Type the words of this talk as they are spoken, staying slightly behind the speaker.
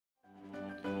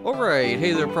Alright,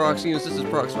 hey there Proxyians, this is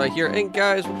Proxify here, and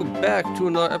guys, welcome back to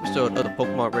another episode of the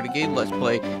Pokemon Renegade Let's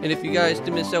Play. And if you guys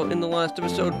did miss out in the last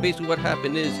episode, basically what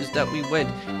happened is that we went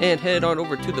and headed on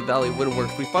over to the Valley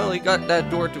Windworks. We finally got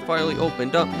that door to finally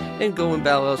opened up and go and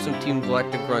battle out some Team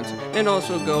Galactic Grunts, and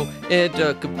also go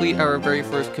and complete our very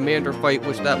first commander fight,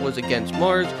 which that was against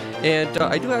Mars. And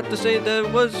I do have to say that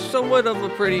it was somewhat of a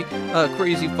pretty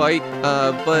crazy fight,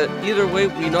 but either way,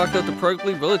 we knocked out the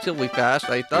Prugly relatively fast.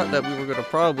 I thought that we were going to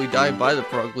probably die by the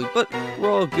Prugly, but we're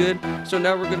all good. So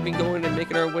now we're going to be going and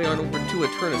making our way on over to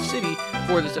Eterna City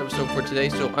for this episode for today.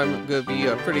 So I'm going to be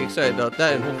pretty excited about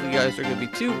that, and hopefully you guys are going to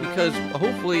be too, because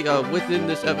hopefully within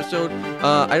this episode,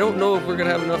 I don't know if we're going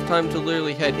to have enough time to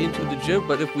literally head into the gym,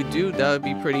 but if we do, that would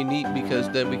be pretty neat, because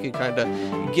then we can kind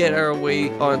of get our way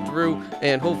on through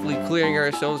and hopefully clearing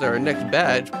ourselves our next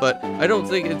badge. But I don't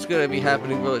think it's going to be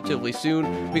happening relatively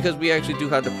soon, because we actually do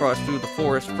have to cross through the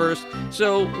forest first.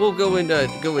 So we'll go and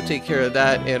take care of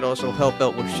that, and also help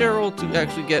out with Cheryl to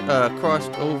actually get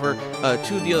crossed over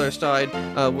to the other side,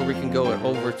 where we can go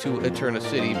over to Eterna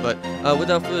City. But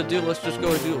without further ado, let's just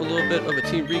go and do a little bit of a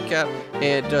team recap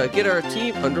and get our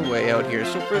team underway out here.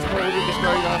 So first of all, we're going to get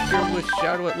started off here with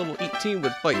Shadow at level 18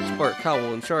 with Bite, Spark,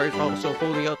 Howl, and Charge, also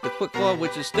holding out the Quick Claw,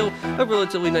 which is still a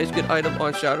relatively nice good item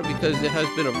on Shadow, because it has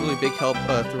been a really big help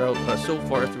throughout so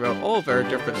far throughout all of our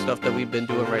different stuff that we've been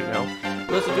doing right now.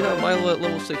 We also do have Milo at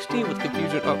level 16 with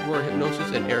Confusion, Uproar,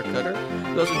 Hypnosis, and Air Cutter.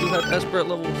 We also do have Esper at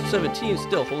level 17,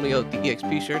 still holding out the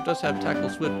EXP share. It does have Tackle,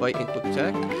 Swift, Bite, and Quick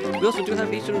Attack. We also do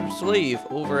have Ancient Slave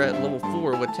over at level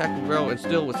 4 with Tackle, Growl, and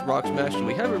still with Rock Smash. So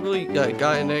we haven't really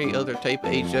gotten any other type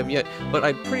of HM yet, but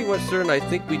I'm pretty much certain I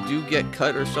think we do get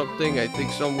cut or something. I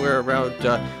think somewhere around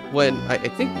when I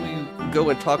think we go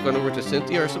and talk on over to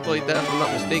Cynthia or something like that, if I'm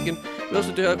not mistaken. We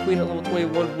also do have Queen at level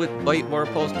 21 with Bite,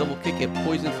 Marpulse, Double Kick, and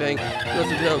Poison Fang. We also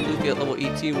do have Luffy at level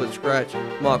 18 with Scratch,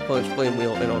 Mach Punch, Flame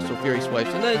Wheel, and also Fury Swipes.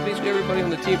 And that is basically everybody on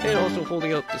the team, and also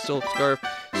holding out the Silk Scarf.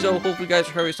 So hopefully you guys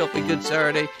have yourself a good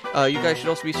Saturday. You guys should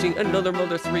also be seeing another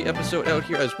Mother 3 episode out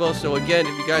here as well. So again,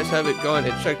 if you guys haven't gone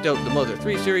and checked out the Mother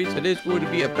 3 series, it is going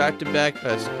to be a back-to-back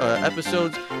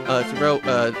episodes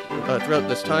throughout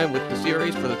this time with the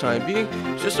series for the time being,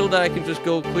 just so that I can just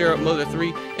go clear out Mother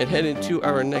 3 and head into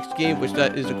our next game, which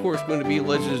that is of course going to be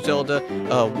Legend of Zelda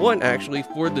 1, actually,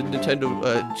 for the Nintendo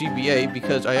GBA,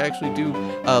 because I actually do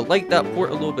like that port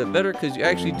a little bit better, because you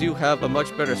actually do have a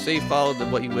much better save file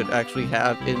than what you would actually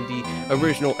have in the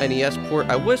original NES port.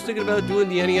 I was thinking about doing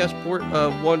the NES port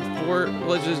 1 for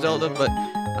Legend of Zelda, but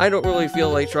I don't really feel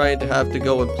like trying to have to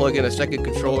go and plug in a second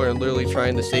controller and literally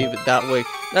trying to save it that way.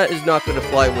 That is not going to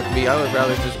fly with me. I would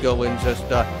rather just go and just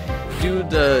do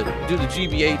the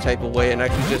GBA type of way and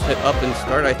actually just hit up and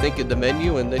start, I think, in the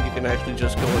menu, and then you can actually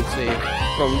just go and save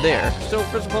from there. So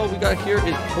first of all, we got here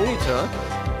is Ponyta.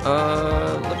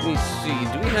 Let me see.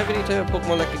 Do we have any type of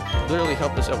Pokemon that can literally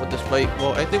help us out with this fight?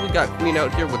 Well, I think we got Queen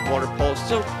out here with Water Pulse,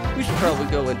 so we should probably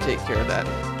go and take care of that.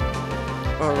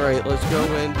 Alright, let's go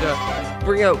and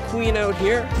bring out Queen out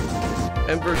here.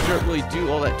 Ember shouldn't really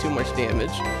do all that too much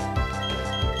damage.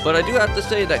 But I do have to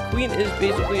say that Queen is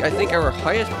basically, I think, our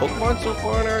highest Pokemon so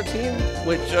far on our team,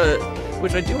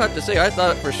 which I do have to say, I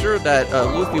thought for sure that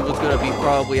Luffy was going to be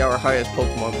probably our highest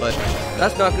Pokemon, but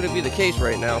that's not going to be the case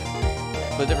right now.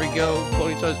 But there we go,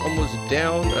 Ponyta is almost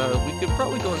down. We could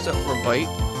probably go and set for a Bite.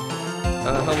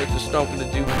 How much is Stomp going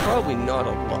to do? Probably not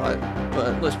a lot,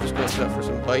 but let's just go set for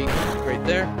some Bite right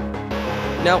there.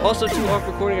 Now, also too, off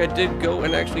recording, I did go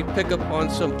and actually pick up on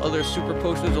some other super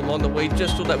potions along the way,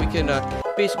 just so that we can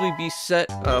basically be set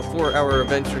for our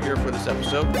adventure here for this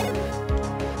episode.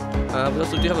 We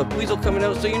also do have a Weasel coming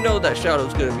out, so you know that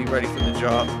Shadow's going to be ready for the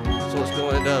job. So let's go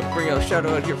and bring out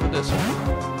Shadow out here for this.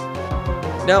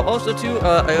 Now, also too,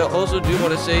 I also do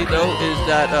want to say, though, is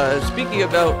that speaking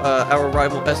about our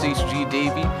rival SHG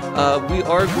Davey, we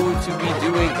are going to be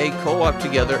doing a co-op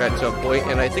together at some point,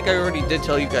 and I think I already did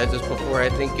tell you guys this before, I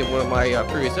think in one of my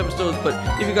previous episodes, but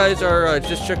if you guys are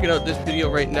just checking out this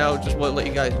video right now, just want to let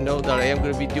you guys know that I am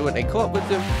going to be doing a co-op with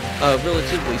him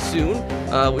relatively soon,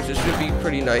 which should be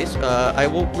pretty nice. I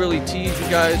won't really tease you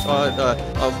guys on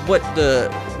what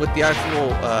the actual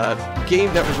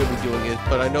game that we're going to be doing is,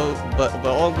 but I know, but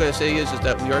all I'm going to say is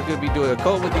that we are going to be doing a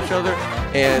co-op with each other,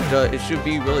 and it should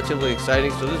be relatively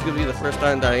exciting. So this is going to be the first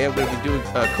time that I am going to be doing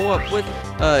a co-op with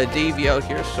Davey out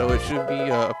here, so it should be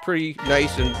a pretty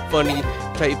nice and funny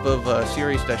type of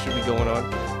series that should be going on.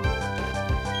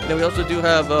 Now we also do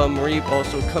have Marie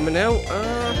also coming out.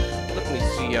 Let me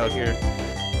see out here.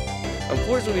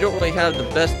 Unfortunately, we don't really have the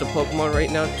best of Pokemon right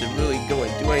now to really go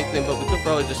and do anything, but we could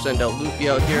probably just send out Luffy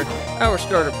out here, our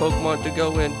starter Pokemon, to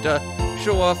go and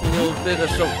show off a little bit of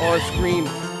some on-screen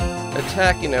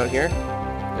attacking out here,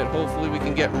 and hopefully we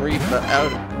can get Reef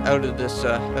out of this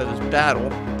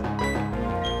battle.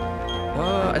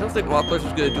 I don't think Mock Push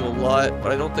is going to do a lot,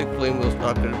 but I don't think Flame Wheel's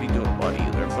not going to be doing a lot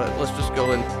either. But let's just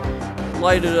go and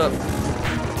light it up.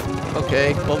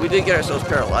 Okay, well we did get ourselves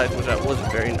paralyzed, which that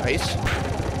wasn't very nice.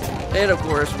 And of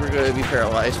course we're going to be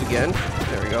paralyzed again.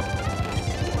 There we go.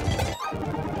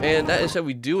 And that is how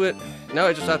we do it. Now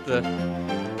I just have to...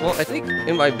 Well, I think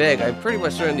in my bag, I'm pretty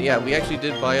much certain that, yeah, we actually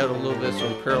did buy out a little bit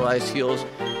some paralyzed heals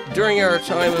during our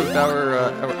time of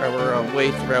our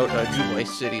way throughout Jubilee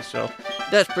City, so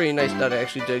that's pretty nice that I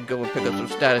actually did go and pick up some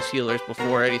status healers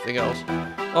before anything else.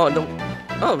 Oh, no.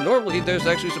 Oh, normally there's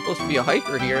actually supposed to be a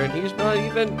hiker here, and he's not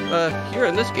even here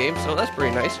in this game, so that's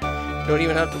pretty nice. Don't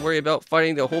even have to worry about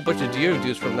finding a whole bunch of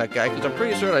Geodudes from that guy, because I'm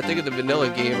pretty sure, I think in the vanilla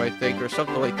game, I think, or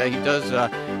something like that, he does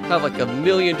have like a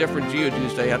million different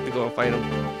Geodudes that you have to go and find him.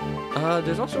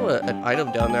 There's also an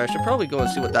item down there. I should probably go and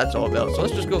see what that's all about. So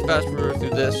let's just go fast forward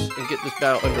through this and get this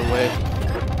battle underway.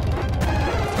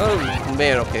 Oh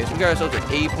man, okay, so we got ourselves an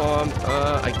A-Palm.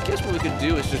 I guess what we could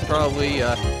do is just probably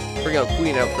bring out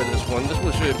Queen out for this one. This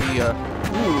one should be,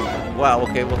 ooh, wow,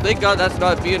 okay, well thank God that's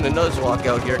not being a Nuzlocke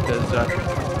out here, because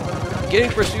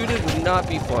getting pursued would not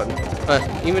be fun,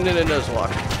 even in a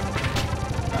Nuzlocke.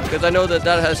 Because I know that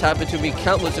that has happened to me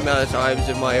countless amount of times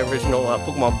in my original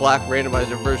Pokemon Black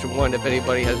Randomizer version 1, if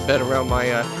anybody has been around my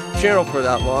channel for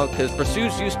that long, because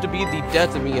pursuits used to be the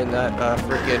death of me in that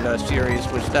freaking series,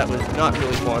 which that was not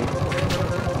really fun.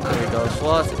 There we go,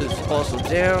 Sloth is also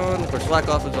down, or Slack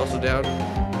Off is also down.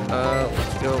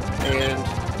 Let's go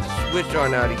and switch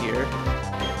on out of here.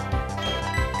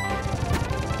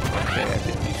 Okay, I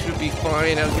think we should be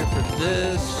fine out here for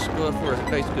this. Go for a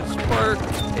nice good spark,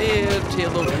 and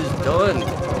Taillow is done.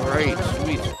 Alright,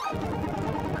 sweet.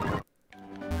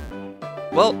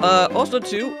 Well, also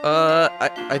too,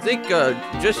 I think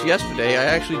just yesterday I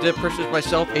actually did purchase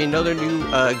myself another new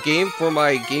game for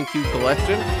my GameCube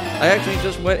collection. I actually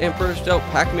just went and purchased out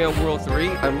Pac-Man World 3.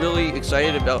 I'm really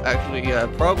excited about actually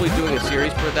probably doing a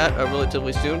series for that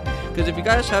relatively soon. Because if you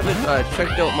guys haven't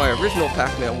checked out my original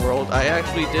Pac-Man World, I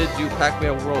actually did do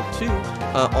Pac-Man World 2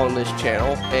 on this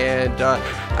channel. And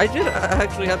I did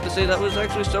actually have to say that was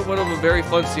actually somewhat of a very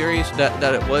fun series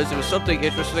that it was. It was something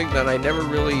interesting that I never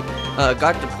really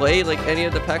got to play like any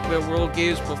of the Pac-Man World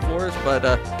games before. But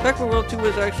Pac-Man World 2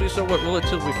 was actually somewhat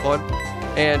relatively fun.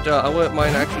 And I wouldn't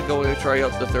mind actually going to try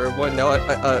out the third one. Now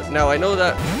I know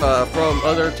that from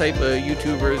other type of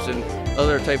YouTubers and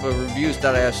other type of reviews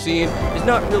that I have seen, is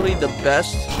not really the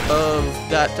best of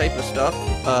that type of stuff,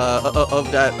 of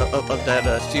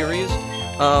that series.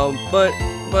 But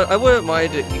I wouldn't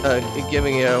mind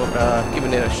giving it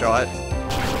a shot.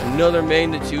 Another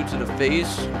magnitude to the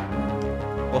face.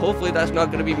 Well, hopefully that's not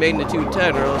going to be magnitude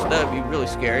 10, or else that would be really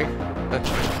scary.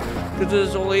 Because this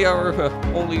is only our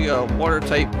water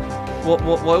type. Well,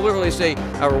 I wouldn't really say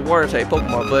our water type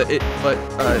Pokemon, but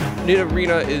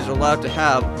Nidorina is allowed to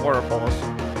have waterfalls.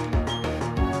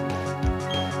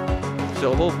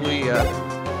 So hopefully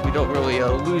we don't really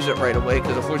lose it right away,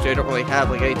 because unfortunately I don't really have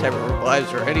like any type of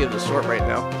revives or any of the sort right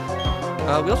now.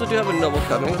 We also do have a Nubble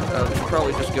coming. We should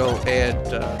probably just go and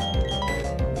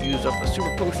use up a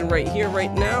Super Potion right here,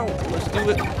 right now. Let's do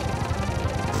it.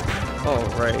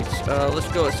 Alright,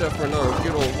 let's go except for another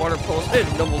good old Water Pulse, and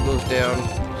Nubble goes down.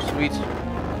 Sweet.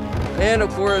 And of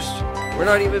course, we're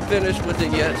not even finished with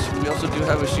it yet. We also do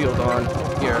have a shield on.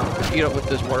 Here, eat up with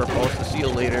this Water Pulse to see you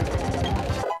later.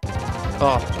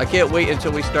 Oh, I can't wait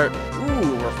until we start.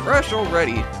 Ooh, Refresh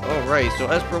already. Alright, so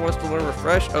Esper wants to learn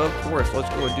Refresh. Of course, let's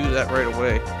go and do that right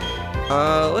away.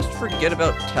 Let's forget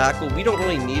about Tackle. We don't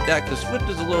really need that, because Swift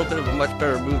is a little bit of a much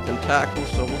better move than Tackle,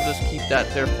 so we'll just keep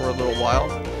that there for a little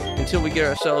while, until we get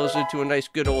ourselves into a nice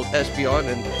good old Espeon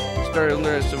and start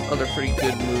learning some other pretty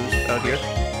good moves out here.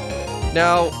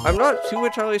 Now, I'm not too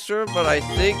entirely sure, but I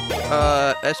think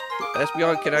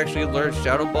Espeon can actually learn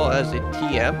Shadow Ball as a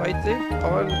TM, I think,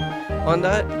 on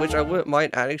that, which I wouldn't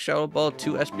mind adding Shadow Ball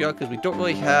to Espeon, because we don't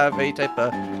really have any type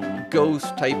of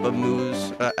ghost type of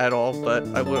moves at all, but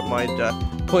I wouldn't mind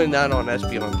putting that on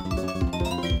Espeon.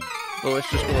 Well, let's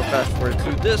just go fast forward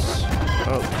through this.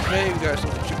 Okay, we got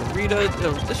ourselves a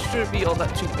Chikorita. This shouldn't be all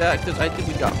that too bad, because I think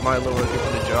we got Milo doing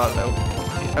the job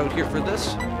out here for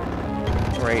this.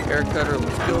 Alright, Air Cutter,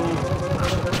 let's go.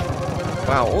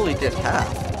 Wow, only did half.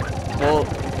 Well,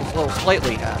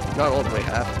 slightly half, not all the way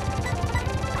half.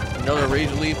 Another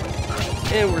Razor Leaf,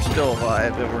 and we're still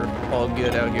alive, and we're all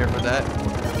good out here for that.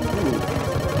 Ooh.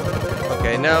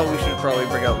 Okay, now we should probably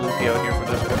bring out Luffy out here for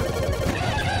this one.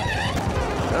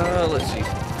 Let's see.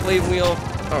 Flame Wheel.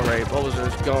 Alright,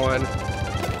 Bulbasaur's gone.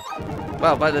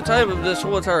 Wow, by the time of this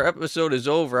whole entire episode is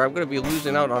over, I'm going to be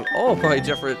losing out on all my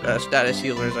different status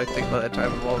healers, I think, by the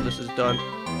time of all this is done.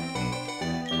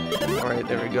 Alright,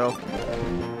 there we go.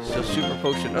 So, super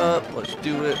potion up. Let's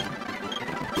do it.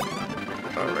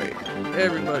 Alright,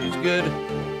 everybody's good.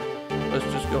 Let's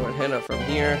just go and head up from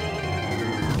here.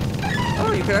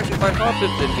 Oh, you can actually find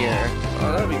hoppins in here.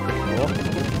 Oh, that'd be pretty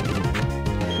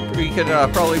cool. We could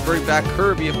probably bring back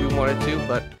Kirby if we wanted to,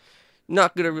 but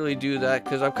not gonna really do that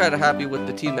because I'm kind of happy with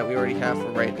the team that we already have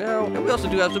for right now. And we also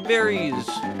do have some berries.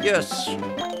 Yes.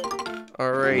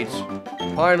 Alright.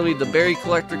 Finally, the berry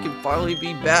collector can finally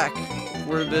be back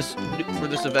for this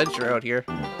adventure out here.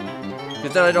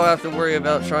 Because then I don't have to worry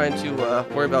about trying to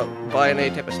buying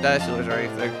any type of status healers or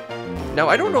anything. Now,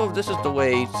 I don't know if this is the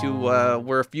way to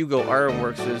where Fugo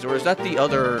Ironworks is, or is that the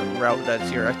other route that's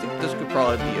here? I think this could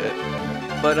probably be it.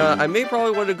 But I may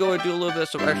probably want to go and do a little bit of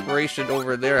some exploration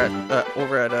over there at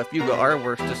Fugo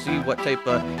Ironworks to see what type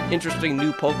of interesting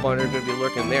new Pokemon are going to be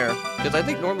lurking there. Because I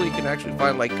think normally you can actually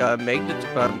find like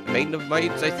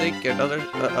Magnemites, I think, and other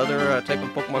type of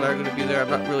Pokemon that are going to be there. I'm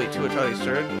not really too entirely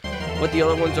certain what the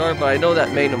other ones are, but I know that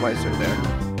Magnemites are there.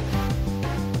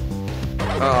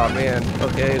 Oh man,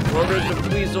 okay, well there's a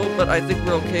Weasel, but I think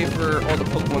we're okay for all the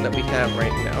Pokemon that we have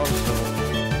right now,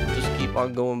 so just keep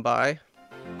on going by.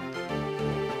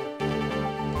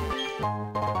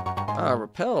 Ah,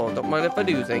 Repel, don't mind if I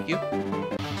do, thank you.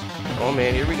 Oh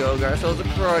man, here we go, got ourselves a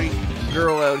karate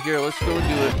girl out here, let's go and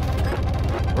do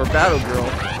it. Or battle girl.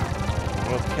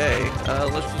 Okay,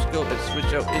 let's just go and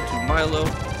switch out into Milo.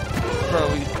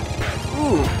 Probably,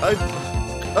 ooh,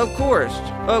 of course.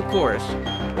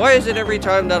 Why is it every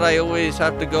time that I always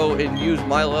have to go and use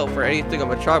Milo for anything on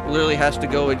Machop literally has to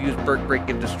go and use Burk Break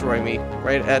and destroy me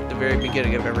right at the very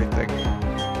beginning of everything?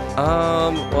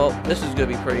 Well, this is gonna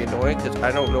be pretty annoying because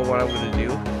I don't know what I'm gonna do.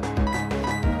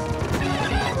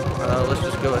 Let's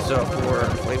just go and set up for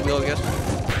Flame Wheel, I guess.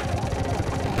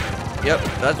 Yep,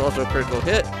 that's also a critical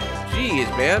hit. Jeez,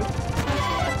 man.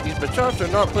 These Machops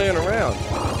are not playing around.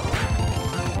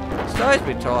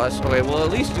 Seismic Toss. Okay, well,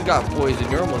 at least you got poison.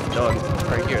 You're almost done.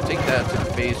 Right here, take that to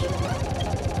the face.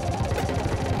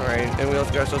 Alright, and we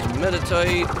also got ourselves a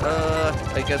Meditite.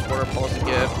 I guess Water Pulse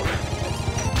again.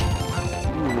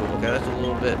 Ooh, okay, that's a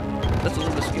little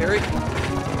bit scary.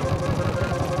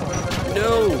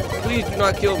 No, please do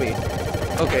not kill me.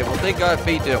 Okay, well, thank God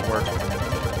Fate didn't work.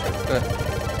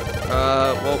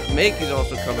 Well, Mankey's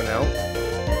also coming out.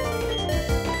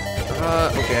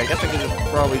 Okay, I guess I could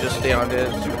probably just stay on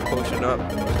this, super potion up.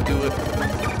 Let's do it.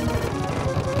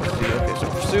 Let's see, okay, so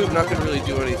Pursuit, not gonna really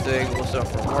do anything. We'll set up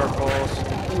for Waterfalls.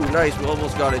 Ooh, nice, we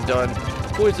almost got it done.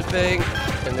 Poison Fang,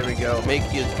 and there we go.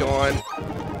 Mankey is gone.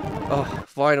 Oh,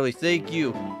 finally, thank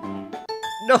you.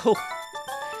 No!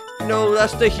 No,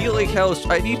 that's the healing house.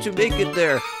 I need to make it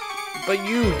there. But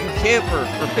you camper,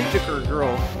 or picnicker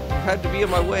girl, had to be in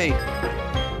my way.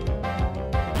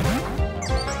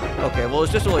 Okay, well,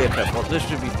 it's just only a temple. This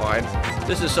should be fine.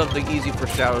 This is something easy for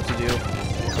Shadow to do.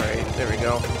 Alright, there we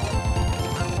go.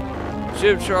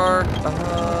 Chimchar.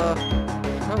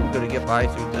 How am I gonna get by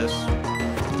through this?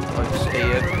 I'll just stay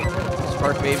in.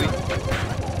 Spark, maybe.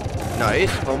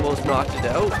 Nice. Almost knocked it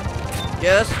out.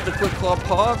 Yes, the Quick Claw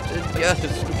popped. And yes,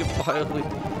 we can finally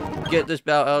get this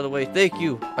battle out of the way. Thank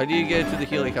you. I need to get into the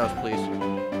healing house, please.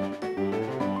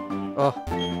 Oh,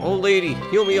 old lady,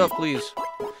 heal me up, please.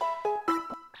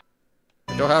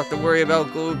 Don't have to worry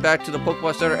about going back to the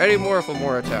Pokemon Center anymore from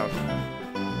Mora Town.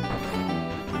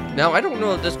 Now, I don't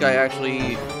know if this guy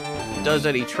actually does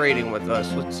any trading with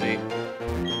us. Let's see.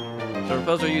 So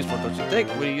repels are useful, don't you think?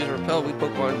 When you use a repel, weak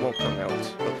Pokemon won't come out.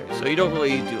 Okay, so you don't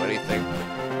really do anything.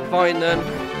 Fine then.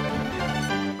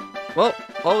 Well,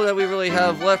 all that we really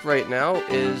have left right now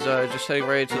is just heading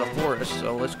right into the forest.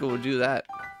 So let's go and do that.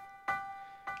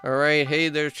 Alright, hey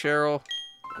there, Cheryl.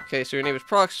 Okay, so your name is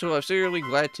Prox, so I'm seriously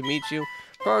glad to meet you.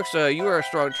 Prox, you are a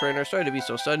strong trainer. Sorry to be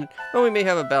so sudden, but we may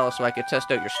have a battle so I can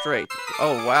test out your strength.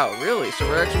 Oh, wow, really? So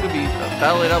we're actually going to be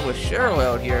battling out with Cheryl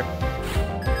out here.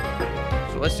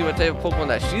 So let's see what type of Pokemon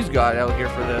that she's got out here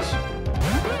for this.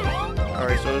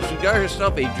 Alright, so she got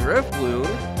herself a Drifloon.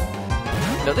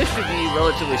 Now this should be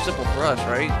relatively simple for us,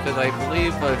 right? Because I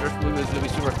believe Drifloon is going to be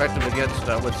super effective against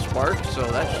with Spark, so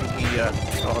that should be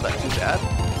not all that too bad.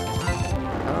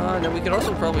 Now we can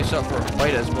also probably set up for a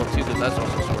fight as well too, because that's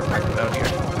also super effective out here.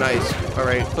 Nice.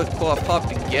 Alright, Quick Claw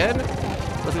popped again.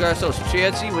 Let's get ourselves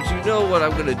Chansey, which you know what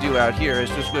I'm going to do out here is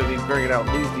just going to be bringing out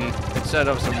Luffy and set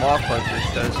up some Moth Punches,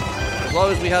 because as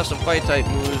long as we have some fight type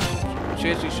moves,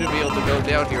 Chansey should be able to go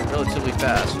down here relatively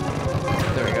fast.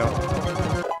 There we go.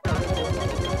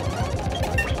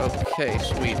 Okay,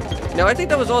 sweet. Now, I think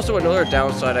that was also another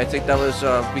downside. I think that was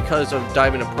because of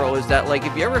Diamond and Pearl, is that, like,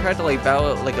 if you ever had to, like,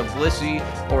 battle, like, a Blissey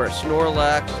or a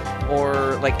Snorlax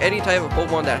or, like, any type of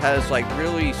Pokemon that has, like,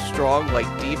 really strong, like,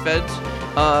 defense,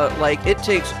 like, it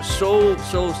takes so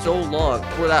long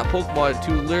for that Pokemon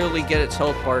to literally get its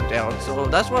health bar down. So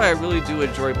that's why I really do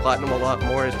enjoy Platinum a lot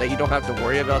more, is that you don't have to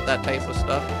worry about that type of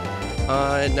stuff.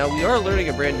 And now we are learning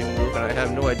a brand new move, and I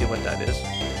have no idea what that is.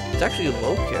 It's actually a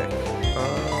low kick.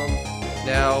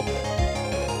 Now,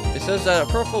 it says that a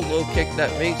powerful low kick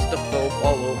that makes the foe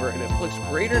fall over and inflicts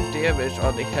greater damage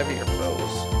on the heavier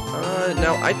foes.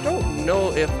 Now, I don't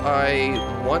know if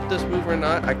I want this move or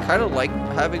not. I kind of like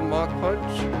having Mach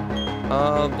Punch.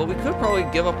 But we could probably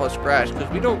give up on Scratch, because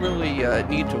we don't really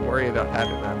need to worry about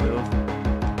having that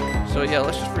move. So yeah,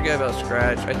 let's just forget about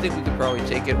Scratch. I think we could probably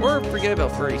take it, or forget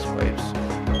about Furry Swipes.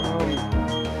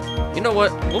 You know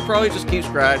what? We'll probably just keep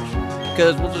Scratch,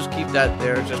 because we'll just keep that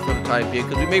there just for the time being,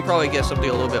 because we may probably get something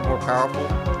a little bit more powerful.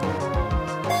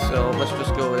 So let's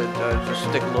just go and just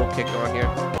stick Low Kick on here.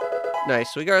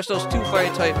 Nice. So we got ourselves 2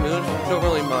 fighting type moves. Don't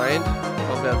really mind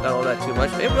about all that too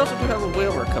much. And we also do have a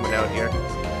Whalmer coming out here.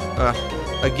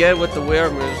 Again with the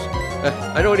Whalmers,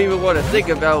 I don't even want to think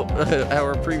about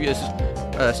our previous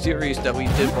series that we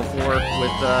did before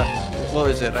with what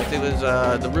was it? I think it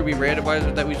was the Ruby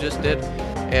Randomizer that we just did.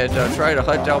 And try to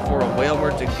hunt down for a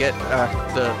Whalmer to get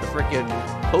the freaking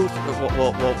post,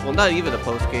 well, not even the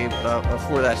post game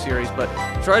for that series, but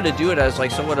try to do it as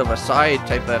like somewhat of a side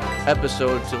type of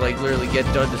episode to like literally get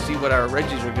done to see what our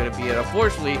Regis are going to be. And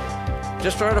unfortunately,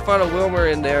 just trying to find a Whalmer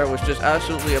in there was just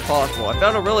absolutely impossible. I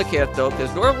found a Relicanth though,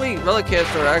 because normally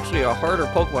Relicanths are actually a harder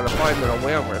Pokemon to find than a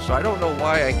Whalmer, so I don't know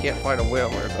why I can't find a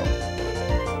Whalmer though.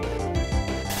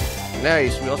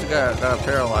 Nice, we also got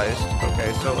paralyzed.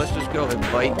 Okay, so let's just go and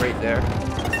bite right there.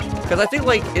 Because I think,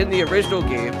 like, in the original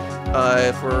game,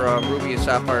 for Ruby and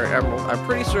Sapphire and Emerald, I'm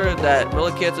pretty sure that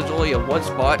Relicanth is only in one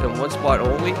spot and one spot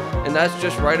only, and that's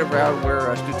just right around where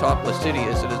Stutopolis City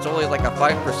is, and it's only like a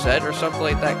 5% or something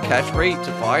like that catch rate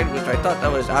to find, which I thought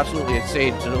that was absolutely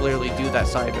insane to literally do that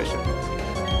side mission.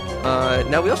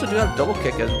 Now we also do have Double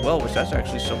Kick as well, which that's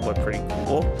actually somewhat pretty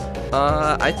cool.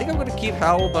 I think I'm going to keep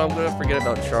Howl, but I'm going to forget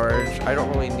about Charge. I don't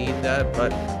really need that,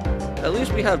 but at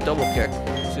least we have Double Kick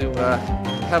to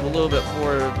have a little bit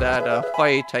more of that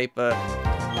fight type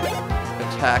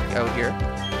attack out here.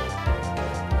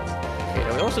 Okay,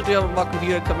 now we also do have a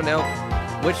Makuhita coming out,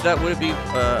 which that would be,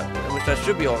 which that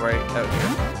should be alright out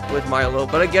here with Milo.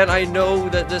 But again, I know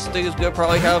that this thing is going to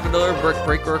probably have another Brick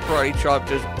Breaker or Karate Chop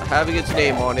just having its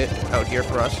name on it out here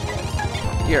for us.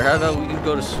 Here, how about we can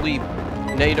go to sleep?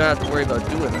 Now you don't have to worry about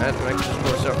doing that, and I can just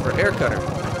go set for Air Cutter.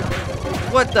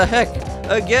 What the heck?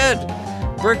 Again!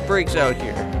 Brick Breaks out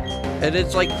here. And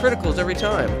it's like criticals every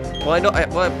time. Well, I know,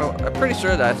 I'm pretty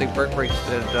sure that I think Brick Breaks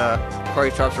and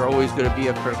Karate Chops are always going to be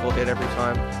a critical hit every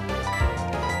time.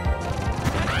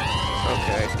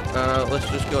 Okay, let's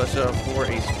just go set up for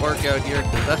a Spark out here,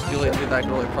 because that's the only thing that I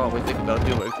can really probably think about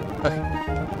doing.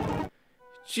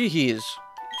 Jeez.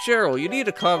 Cheryl, you need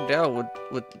to calm down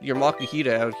with your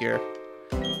Makuhita out here.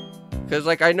 Because,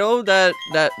 like, I know that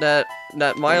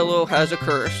Milo has a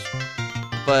curse,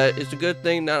 but it's a good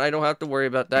thing that I don't have to worry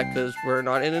about that because we're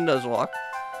not in a Nuzlocke.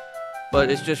 But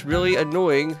it's just really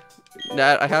annoying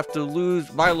that I have to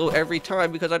lose Milo every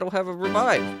time because I don't have a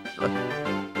revive.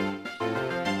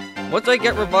 Once I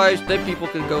get revived, then people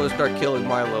can go and start killing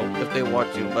Milo if they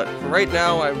want to. But for right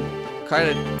now, I'm kind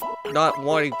of not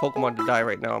wanting Pokemon to die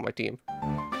right now on my team.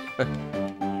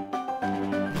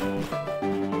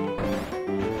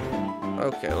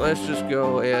 Okay, let's just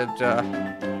go and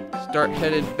start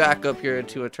heading back up here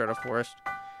into Eterna Forest.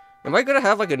 Am I gonna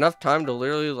have like enough time to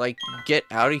literally like get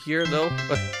out of here though?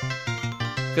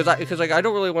 Because like I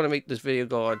don't really want to make this video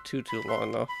go on too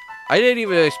long though. I didn't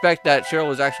even expect that Cheryl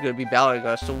was actually gonna be battling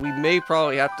us, so we may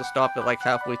probably have to stop it like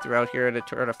halfway throughout here in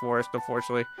Eterna Forest,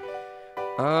 unfortunately.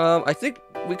 I think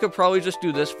we could probably just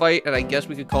do this fight, and I guess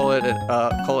we could call it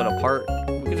a part.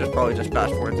 We could just probably just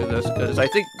fast forward through this because I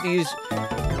think these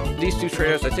two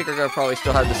trainers, I think, are gonna probably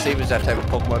still have the same exact type of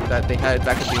Pokemon that they had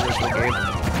back in the original game.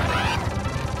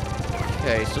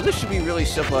 Okay, so this should be really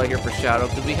simple out here for Shadow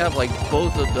because we have like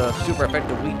both of the super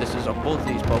effective weaknesses on both of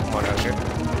these Pokemon out here.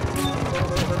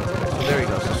 So there you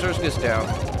go. So Surge gets down.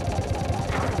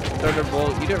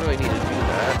 Thunderbolt, you didn't really need to do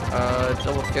that.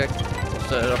 Double Kick.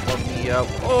 Set it up on the,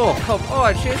 oh, come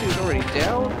on, Chansey's already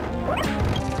down?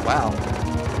 Wow.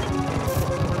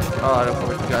 Oh, and of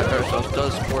course we got ourselves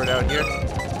Duskboard out here.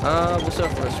 We'll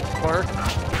set up for a Spark.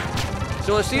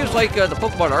 So it seems like the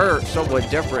Pokemon are somewhat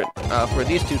different for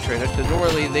these two trainers, because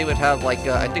normally they would have like,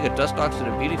 I think a Dustox and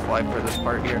a Beautyfly for this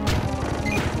part here.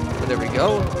 There we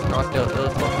go. Knocked out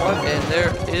those Pokemon, and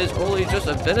there is only just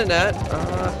a Venonat.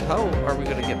 How are we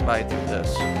gonna get by through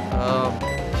this?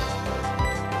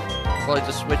 Probably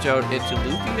just switch out into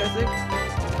Luffy, I think.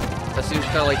 That seems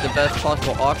kind of like the best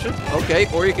possible option. Okay,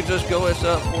 or you could just go as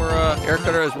for Air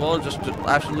Cutter as well and just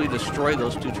absolutely destroy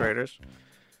those two trainers.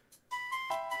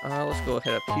 Let's go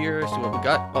ahead up here, see what we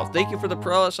got. Oh, thank you for the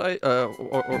paralysis,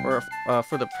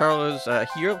 for the paralysis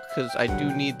heal, because I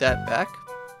do need that back.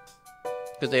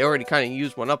 Because they already kind of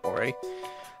used one up already.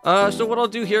 So what I'll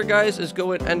do here, guys, is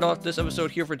go and end off this episode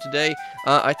here for today.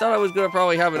 I thought I was going to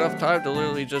probably have enough time to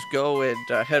literally just go and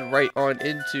head right on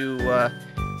into,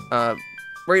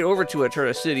 right over to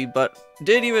Eterna City, but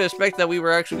didn't even expect that we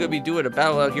were actually going to be doing a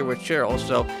battle out here with Cheryl,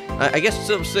 so I guess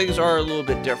some things are a little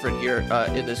bit different here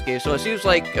in this game. So it seems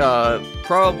like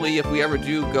probably if we ever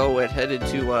do go and head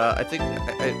into, I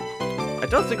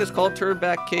don't think it's called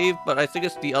Turnback Cave, but I think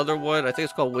it's the other one. I think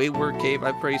it's called Wayward Cave,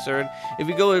 I'm pretty certain. If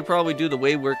we go and probably do the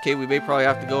Wayward Cave, we may probably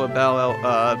have to go and battle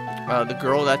out the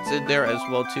girl that's in there as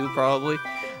well too, probably.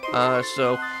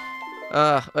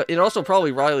 And also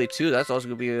probably Riley too. That's also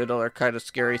going to be another kind of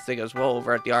scary thing as well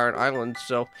over at the Iron Island.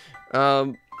 So,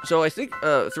 so I think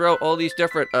throughout all these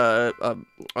different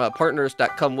partners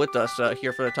that come with us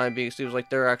here for the time being, it seems like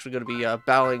they're actually going to be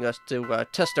battling us to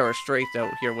test our strength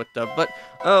out here with them. But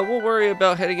we'll worry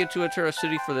about heading into Eterna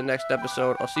City for the next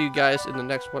episode. I'll see you guys in the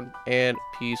next one, and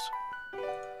peace.